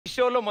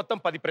షోలో మొత్తం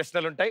 10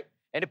 ప్రశ్నలు ఉంటాయి.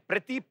 అండ్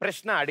ప్రతి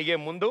ప్రశ్న అడిగే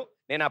ముందు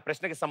నేను ఆ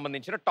ప్రశ్నకి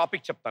సంబంధించిన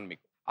టాపిక్ చెప్తాను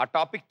మీకు. ఆ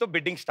టాపిక్ తో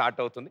బిడ్డింగ్ స్టార్ట్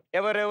అవుతుంది.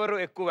 ఎవరెవరు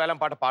ఎక్కువ వేలం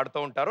పాట పాడుతూ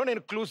ఉంటారో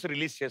నేను క్లూస్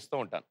రిలీజ్ చేస్తూ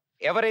ఉంటాను.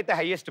 ఎవరైతే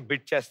హైయెస్ట్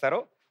బిడ్ చేస్తారో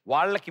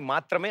వాళ్ళకి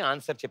మాత్రమే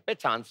ఆన్సర్ చెప్పే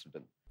ఛాన్స్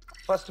ఉంటుంది.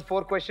 ఫస్ట్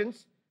 4 క్వశ్చన్స్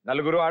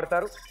 4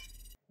 ఆడతారు.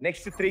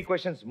 నెక్స్ట్ 3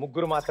 క్వశ్చన్స్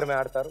 3 మాత్రమే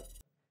ఆడతారు.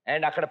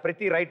 అండ్ అక్కడ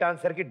ప్రతి రైట్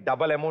ఆన్సర్కి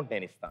డబల్ అమౌంట్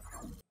నేను ఇస్తాను.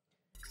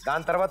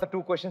 దాని తర్వాత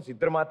 2 క్వశ్చన్స్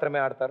 2 మాత్రమే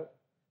ఆడతారు.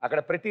 అక్కడ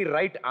ప్రతి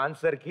రైట్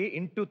ఆన్సర్కి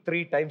ఇంటూ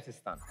 3 టైమ్స్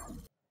ఇస్తాను.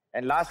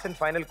 And last and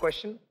final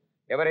question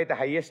ఎవరైతే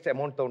హైయెస్ట్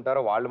అమౌంట్తో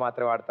ఉంటారో వాళ్ళు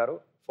మాత్రమే ఆడతారు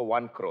ఫర్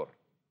 1 crore.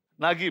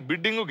 నాకు ఈ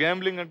బిడ్డింగ్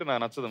గ్యాంబ్లింగ్ అంటే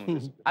నాకు నచ్చదు.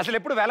 అసలు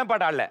ఎప్పుడు వేలం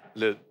పాట ఆడలే?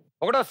 లేదు.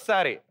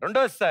 ఒకటోసారి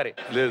రెండోసారి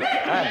లేదు.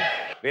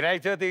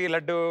 వినాయక చవితి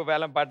లడ్డు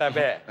వేలం పాట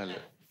అవే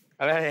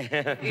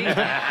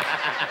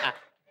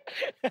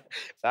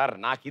సార్.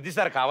 నాకు ఇది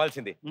సార్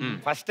కావాల్సింది.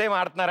 ఫస్ట్ టైం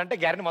ఆడుతున్నారంటే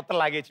గ్యారెంటీ మొత్తం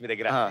లాగేచ్చు మీ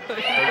దగ్గర.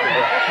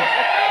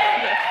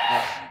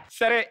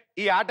 సరే,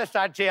 ఈ ఆట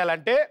స్టార్ట్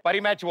చేయాలంటే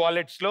పరిమ్యాచ్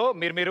వాలెట్స్ లో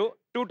మీరు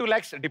 2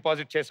 lakhs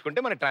డిపాజిట్ చేసుకుంటే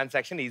మన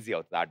ట్రాన్సాక్షన్ ఈజీ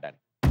అవుతుంది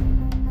ఆడడానికి.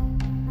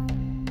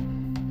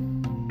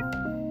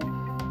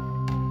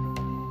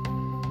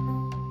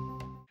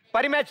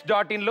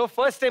 పరిమ్యాచ్.in లో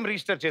ఫస్ట్ టైం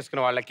రిజిస్టర్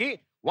చేసుకున్న వాళ్ళకి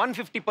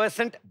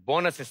 150%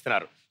 బోనస్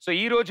ఇస్తున్నారు. సో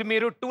ఈ రోజు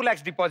మీరు 2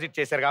 lakhs డిపాజిట్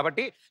చేశారు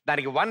కాబట్టి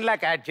దానికి 1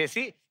 lakh యాడ్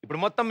చేసి ఇప్పుడు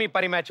మొత్తం మీ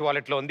పరిమ్యాచ్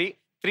వాలెట్ లో ఉంది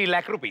 3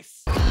 lakh rupees.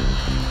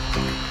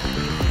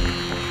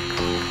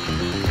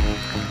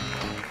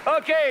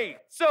 ఓకే,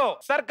 సో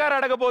సర్కార్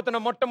అడగబోతున్న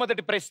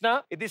మొట్టమొదటి ప్రశ్న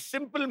ఇది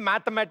సింపుల్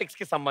మ్యాథమెటిక్స్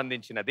కి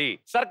సంబంధించినది.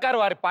 సర్కార్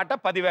వారి పాట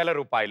 10,000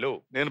 రూపాయలు.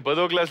 నేను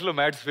 10వ క్లాస్ లో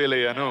మ్యాథ్స్ ఫెయిల్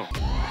అయ్యాను.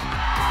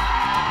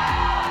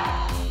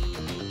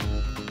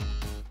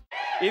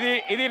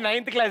 ఇది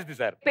 9th class the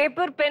sir.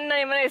 Paper pen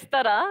ఏమైనా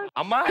ఇస్తారా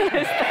అమ్మా?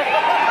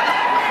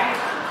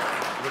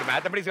 ఇప్పుడు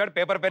మ్యాథమెటిక్స్ కూడా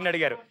పేపర్ పెన్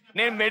అడిగారు.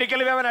 నేను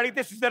మెడికల్ ఏమైనా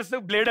అడిగితే scissors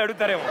blade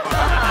అడుగుతారేమో.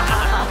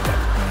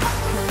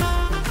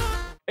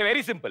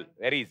 Very simple,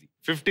 very easy.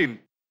 15.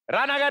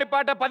 రానా గారి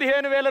పాట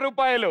 15,000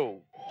 రూపాయలు.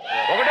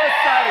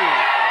 ఒకటోసారి.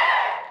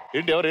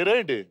 ఏంటి ఎవరు ఏరా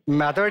ఏంటి?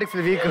 Mathematics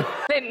week.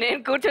 నేను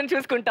కూర్చొని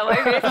చూసుకుంటా.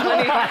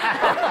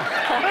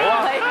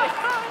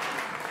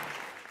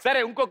 సరే,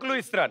 ఇంకో క్లూ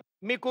ఇస్తున్నాను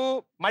మీకు.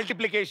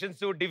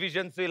 మల్టిప్లికేషన్స్,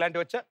 డివిజన్స్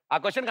ఇలాంటివి వచ్చా? ఆ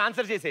క్వశ్చన్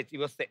ఆన్సర్ చేసేయచ్చు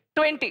ఇవి వస్తే.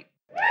 20.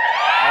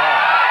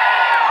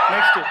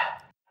 నెక్స్ట్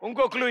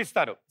ఇంకో క్లూ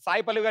ఇస్తాను.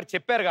 సాయి పల్లవి గారు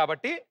చెప్పారు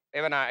కాబట్టి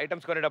ఏమైనా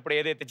ఐటమ్స్ కొనేటప్పుడు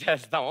ఏదైతే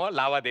చేస్తామో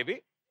లావాదేవి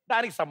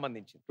దానికి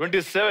సంబంధించి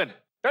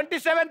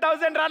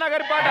 27,000 రానా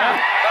గారి పాట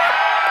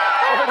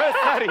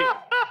ఒకటోసారి.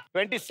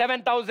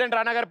 27,000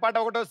 రానా గారి పాట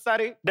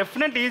ఒకటోసారి.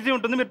 డెఫినెట్ ఈజీ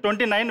ఉంటుంది. మీరు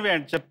 29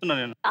 వేయండి చెప్తున్నా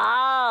నేను.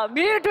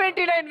 మీరు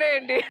 29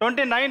 వేయండి.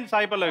 29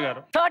 సాయి పల్లవి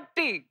గారు.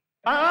 30.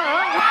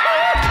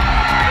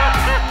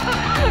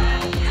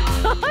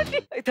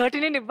 30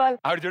 నేను ఇవ్వాలి.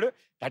 ఆవిడ చూడు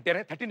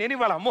 30 నేను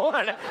ఇవ్వాలి అమ్మో.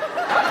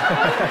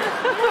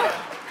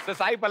 సో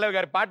సాయి పల్లవి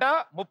గారి పాట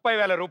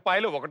 30,000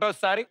 రూపాయలు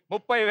ఒకటోసారి,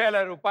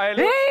 30,000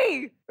 రూపాయలు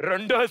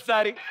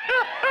రెండోసారి,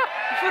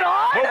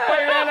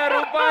 30,000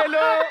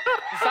 రూపాయలు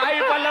సాయి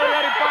పల్లవి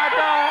గారి పాట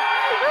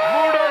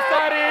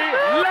మూడోసారి.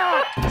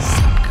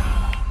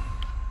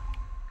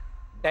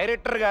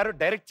 డైరెక్టర్ గారు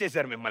డైరెక్ట్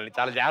చేశారు మిమ్మల్ని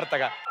చాలా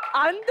జాగ్రత్తగా.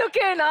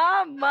 అందుకేనా?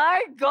 మై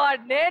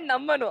గాడ్, నేను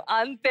నమ్మను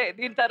అంతే.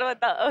 దీని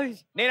తర్వాత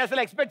నేను అసలు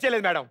ఎక్స్పెక్ట్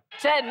చేయలేదు మేడం.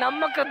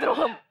 నమ్మక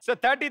ద్రోహం. సో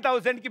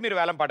 30,000 కి మీరు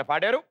వేలం పాట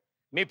పాడారు.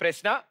 మీ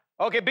ప్రశ్న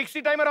okay. Big C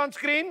timer on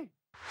screen.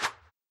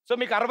 So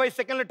మీకు 60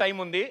 సెకండ్ల టైం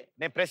ఉంది.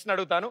 నేను ప్రశ్న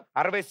అడుగుతాను.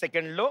 60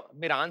 సెకండ్లో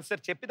మీరు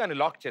ఆన్సర్ చెప్పి దాన్ని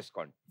లాక్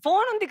చేసుకోండి.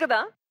 ఫోన్ ఉంది కదా?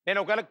 నేను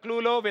ఒకవేళ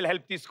క్లూలో వీళ్ళు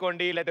హెల్ప్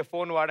తీసుకోండి లేకపోతే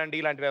ఫోన్ వాడండి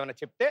ఇలాంటివి ఏమైనా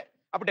చెప్తే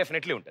అప్పుడు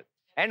డెఫినెట్లీ ఉంటుంది.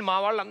 అండ్ మా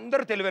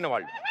వాళ్ళందరూ తెలివైన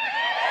వాళ్ళు.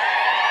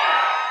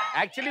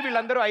 యాక్చువల్లీ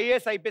వీళ్ళందరూ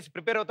ఐఏఎస్ ఐపీఎస్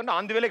ప్రిపేర్ అవుతుంటే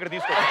ఆన్ ది వేలో ఇక్కడ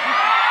తీసుకోండి.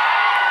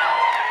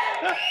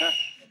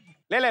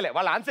 లే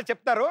వాళ్ళ ఆన్సర్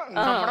చెప్తారు.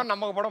 నమ్మడం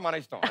నమ్మకపోవడం మన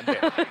ఇష్టం అంతే.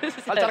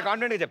 వాళ్ళు చాలా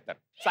కాన్ఫిడెంట్ గా చెప్తారు.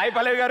 సాయి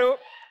పల్లవి గారు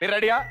మీరు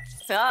రెడీయా?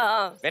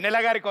 వెన్నెల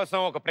గారి కోసం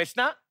ఒక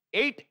ప్రశ్న.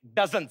 8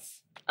 డజన్స్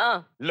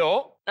లో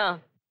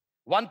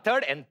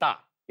 1/3 ఎంత?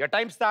 Your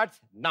time starts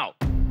now.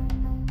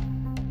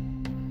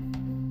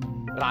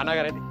 రానా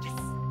గారు అయితే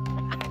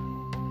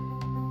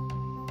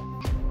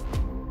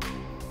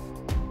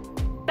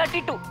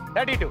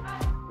 32.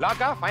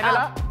 లాకా?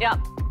 ఫైనలా?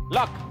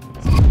 లాక్.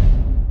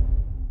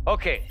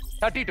 ఓకే,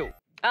 32.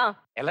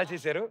 ఎలా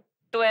చేశారు?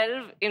 12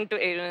 into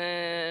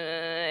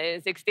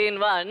 16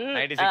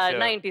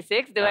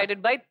 96 divided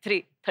by 3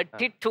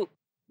 32.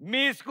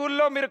 మీ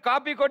స్కూల్లో మీరు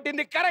కాపీ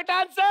కొట్టింది కరెక్ట్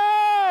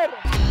ఆన్సర్.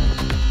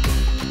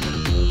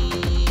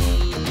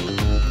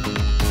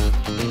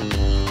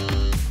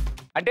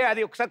 అంటే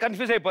అది ఒకసారి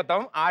కన్ఫ్యూజ్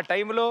అయిపోతాం. ఆ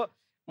టైంలో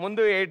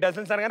ముందు 8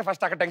 డజన్స్ అనగానే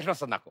ఫస్ట్ అక్కడ టెన్షన్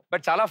వస్తుంది నాకు.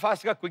 బట్ చాలా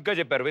ఫాస్ట్ గా క్విక్ గా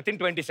చెప్పారు. విత్ ఇన్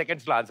 20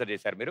 seconds లో ఆన్సర్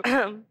చేశారు మీరు.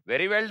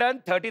 Very well done.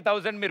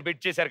 30,000 మీరు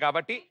బిడ్ చేశారు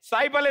కాబట్టి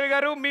సాయి పల్లవి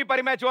గారు మీ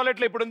పరిమ్యాచ్ వాలెట్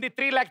లో ఇప్పుడు ఉంది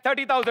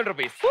 3,30,000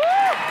 రూపీస్.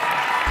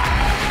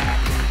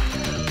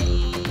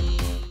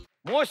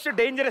 మోస్ట్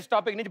డేంజరస్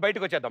టాపిక్ నుంచి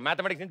బయటకు వచ్చేద్దాం.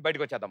 మ్యాథమెటిక్స్ నుంచి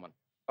బయటకు వచ్చేద్దాం మనం.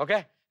 ఓకే,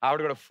 ఆవిడ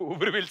కూడా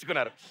ఊపిరి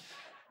పీల్చుకున్నారు.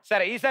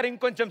 సరే, ఈసారి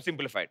ఇంకొంచెం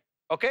సింప్లిఫైడ్.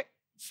 ఓకే,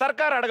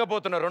 సర్కార్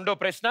అడగబోతున్న రెండో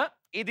ప్రశ్న.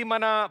 ఇది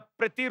మన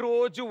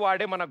ప్రతిరోజు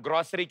వాడే మన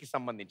గ్రాసరీకి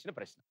సంబంధించిన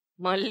ప్రశ్న.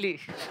 మళ్ళీ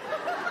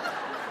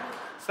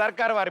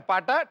సర్కార్ వారి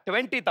పాట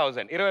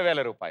 20,000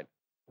 20,000 రూపాయలు.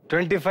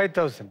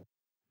 25,000.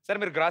 సరే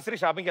మీరు గ్రాసరీ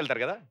షాపింగ్కి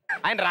వెళ్తారు కదా,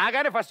 ఆయన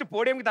రాగానే ఫస్ట్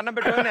పోడియంకి దండం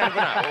పెట్టుకోని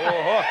అనుకున్నా,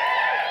 ఓహో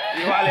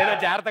ఇవాళ ఏదో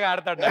జాగ్రత్తగా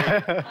ఆడతాడు.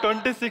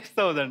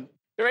 26,000.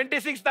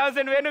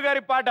 26,000 వేణు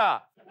గారి పాట.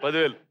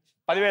 10,000.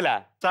 10,000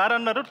 సార్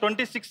అన్నారు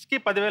 26 కి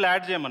 10,000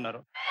 యాడ్ చేయమన్నారు.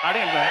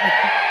 అడగండి సార్.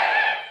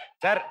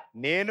 సార్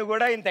నేను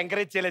కూడా ఇంత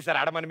ఎంకరేజ్ చేయలేదు సార్,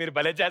 ఆడమని మీరు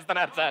భలే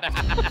చేస్తున్నారు సార్.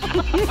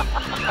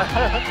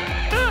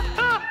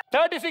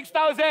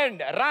 36,000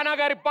 రానా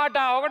గారి పాట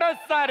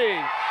ఒకటోసారి.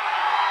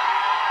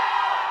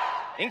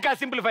 ఇంకా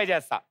సింప్లిఫై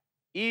చేస్తా,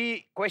 ఈ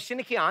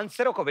క్వశ్చన్ కి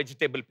ఆన్సర్ ఒక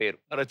వెజిటేబుల్ పేరు.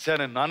 రచ్చా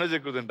నేను నాన్ వెజ్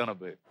ఎక్కువ తింటాను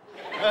అబ్బాయి.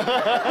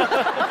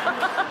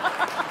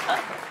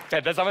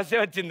 పెద్ద సమస్య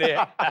వచ్చింది.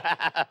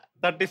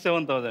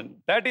 37,000.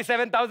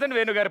 37,000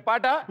 వేణు గారి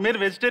పాట. మీరు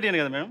వెజిటేరియన్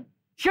కదా madam?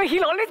 Sure,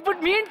 he'll always put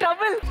me in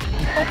trouble.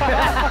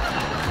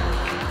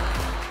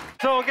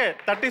 So okay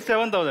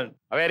 37,000.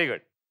 Very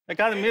good.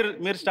 కాదు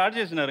మీరు స్టార్ట్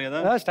చేసినారు కదా,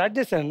 స్టార్ట్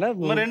చేశాను.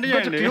 మరి రెండు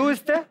చేయండి. క్లూ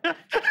ఇస్తే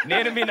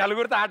నేను మీ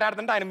నలుగురితో ఆట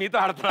ఆడుతుంటే ఆయన మీతో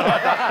ఆడుతున్నారు.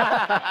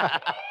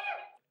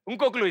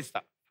 ఇంకో క్లూ ఇస్తా.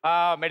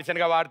 మెడిసిన్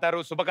గా వాడతారు,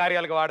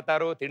 శుభకార్యాలుగా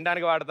వాడతారు,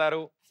 తినడానికి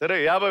వాడతారు. సరే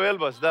 50,000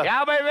 బస్.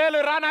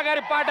 50,000 రానా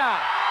గారి పాట.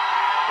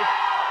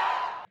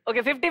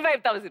 Okay,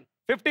 55,000.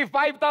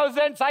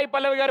 55,000 సాయి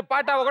పల్లవి గారి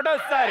పాట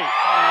ఒకటోసారి.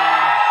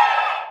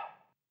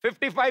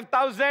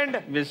 55,000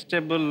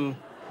 వెజిటేబుల్.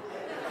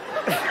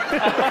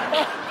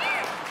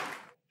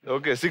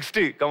 ఓకే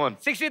 60. కమాన్.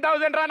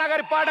 60,000 రానా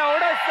గారి పాట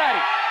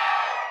ఒకటోసారి.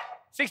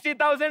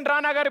 60,000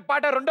 రానా గారి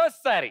పాట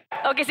రెండోసారి.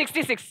 Okay,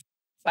 66.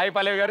 సాయి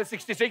పల్లవి గారు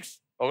 66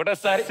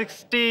 ఒకటోసారి.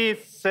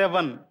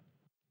 67.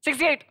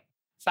 68.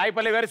 సాయి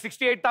పల్లవి గారు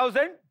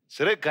 68,000.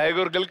 సరే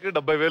కాయగూరకలకి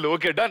 70,000.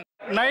 Okay done.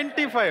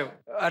 95.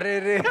 అరే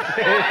రే,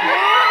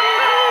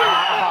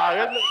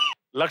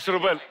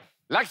 ₹1,00,000.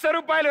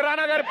 ₹1,00,000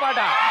 రానా గారి పాట.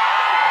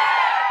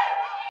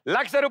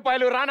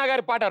 ₹1,00,000 రానా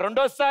గారి పాట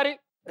రెండోసారి.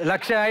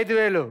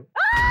 1,05,000.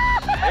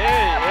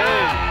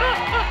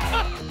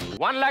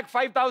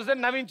 1,05,000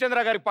 నవీన్ చంద్ర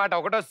గారి పాట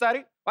ఒకటోసారి.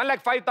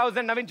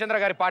 1,05,000 నవీన్ చంద్ర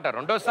గారి పాట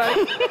రెండోసారి.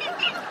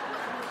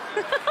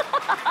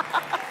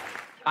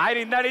 ఆయన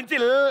ఇందాడి నుంచి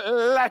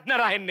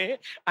అంటున్నారు ఆయన్ని,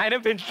 ఆయన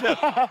పెంచుతారు.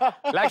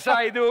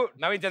 1,05,000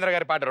 నవీన్ చంద్ర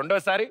గారి పాట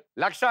రెండోసారి.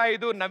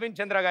 1,05,000 నవీన్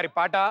చంద్ర గారి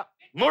పాట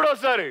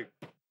మూడోసారి.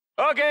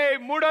 ఓకే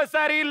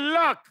మూడోసారి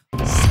lock.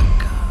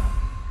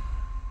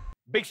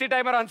 Big C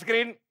timer on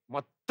screen.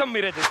 మొత్తం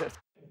మీరే చేశారు.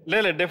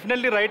 లేదు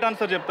డెఫినెట్లీ రైట్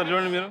ఆన్సర్ చెప్తారు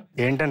చూడండి మీరు.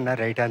 ఏంటన్నా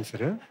రైట్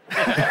ఆన్సర్?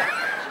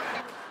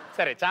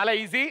 సరే చాలా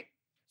ఈజీ.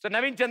 సో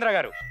నవీన్ చంద్ర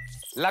గారు,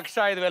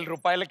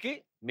 ₹105,000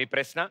 మీ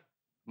ప్రశ్న.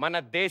 మన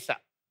దేశ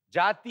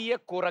జాతీయ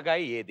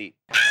కూరగాయ ఏది?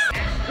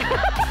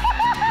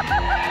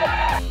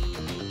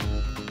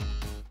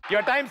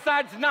 Your time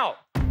starts now.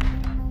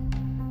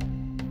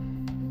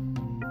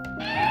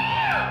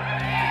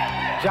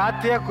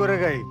 జాతీయ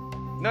కూరగాయ.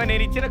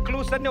 నేను ఇచ్చిన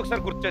క్లూస్ అన్ని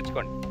ఒకసారి గుర్తు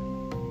తెచ్చుకోండి.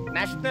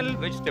 National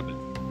vegetable.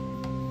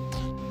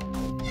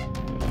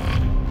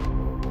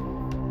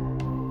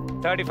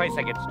 35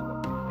 seconds.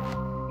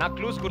 నా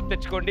క్లూస్ గుర్తు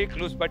తెచ్చుకోండి.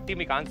 క్లూస్ బట్టి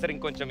మీకు ఆన్సర్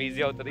ఇంకొంచెం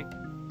ఈజీ అవుతుంది.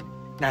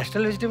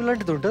 నేషనల్ వెజిటబుల్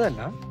అంటే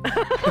ఉంటుందన్నా?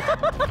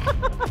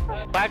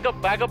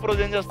 బ్యాకప్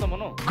రోజు ఏం చేస్తాం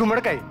మనం?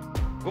 గుమ్మడికాయ.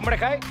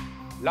 గుమ్మడికాయ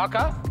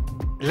లాకా?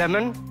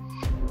 లెమన్.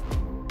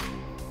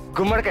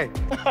 గుమ్మడికాయ.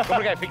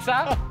 గుమ్మడికాయ ఫిక్సా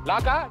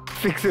లాకా?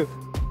 ఫిక్స్.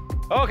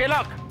 Okay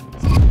lock.